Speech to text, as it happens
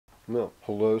Well,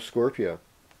 hello Scorpio.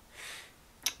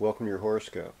 Welcome to your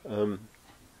horoscope. Yeah.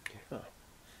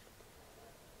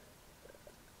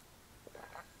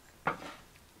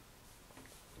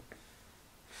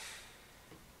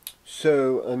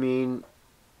 So, I mean,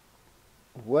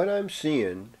 what I'm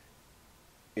seeing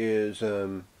is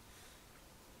a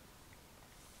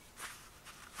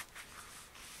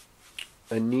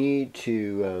need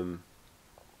to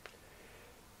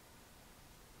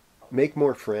make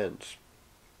more friends,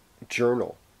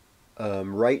 journal,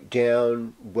 write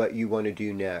down what you want to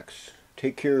do next.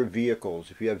 Take care of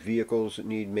vehicles. If you have vehicles that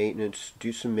need maintenance,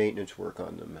 do some maintenance work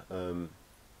on them.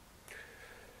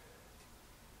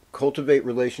 Cultivate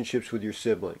relationships with your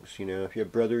siblings. You know, if you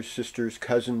have brothers, sisters,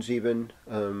 cousins, even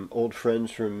old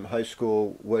friends from high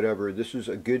school, whatever. This is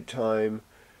a good time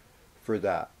for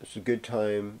that. It's a good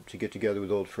time to get together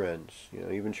with old friends. You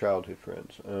know, even childhood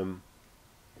friends.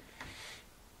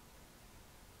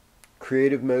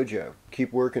 Creative mojo.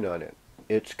 Keep working on it.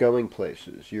 It's going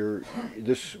places.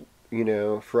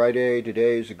 Friday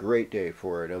today is a great day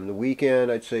for it. On the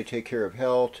weekend, I'd say take care of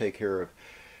health, take care of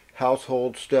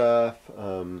household stuff.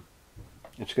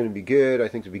 It's going to be good. I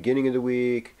think the beginning of the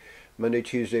week, Monday,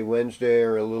 Tuesday, Wednesday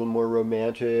are a little more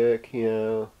romantic. You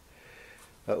know,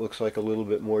 that looks like a little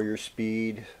bit more your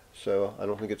speed. So I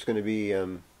don't think it's going to be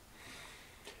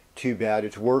too bad.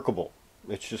 It's workable.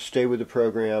 It's just stay with the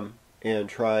program and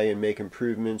try and make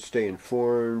improvements. Stay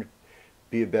informed.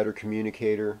 Be a better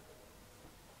communicator.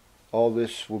 All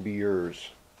this will be yours.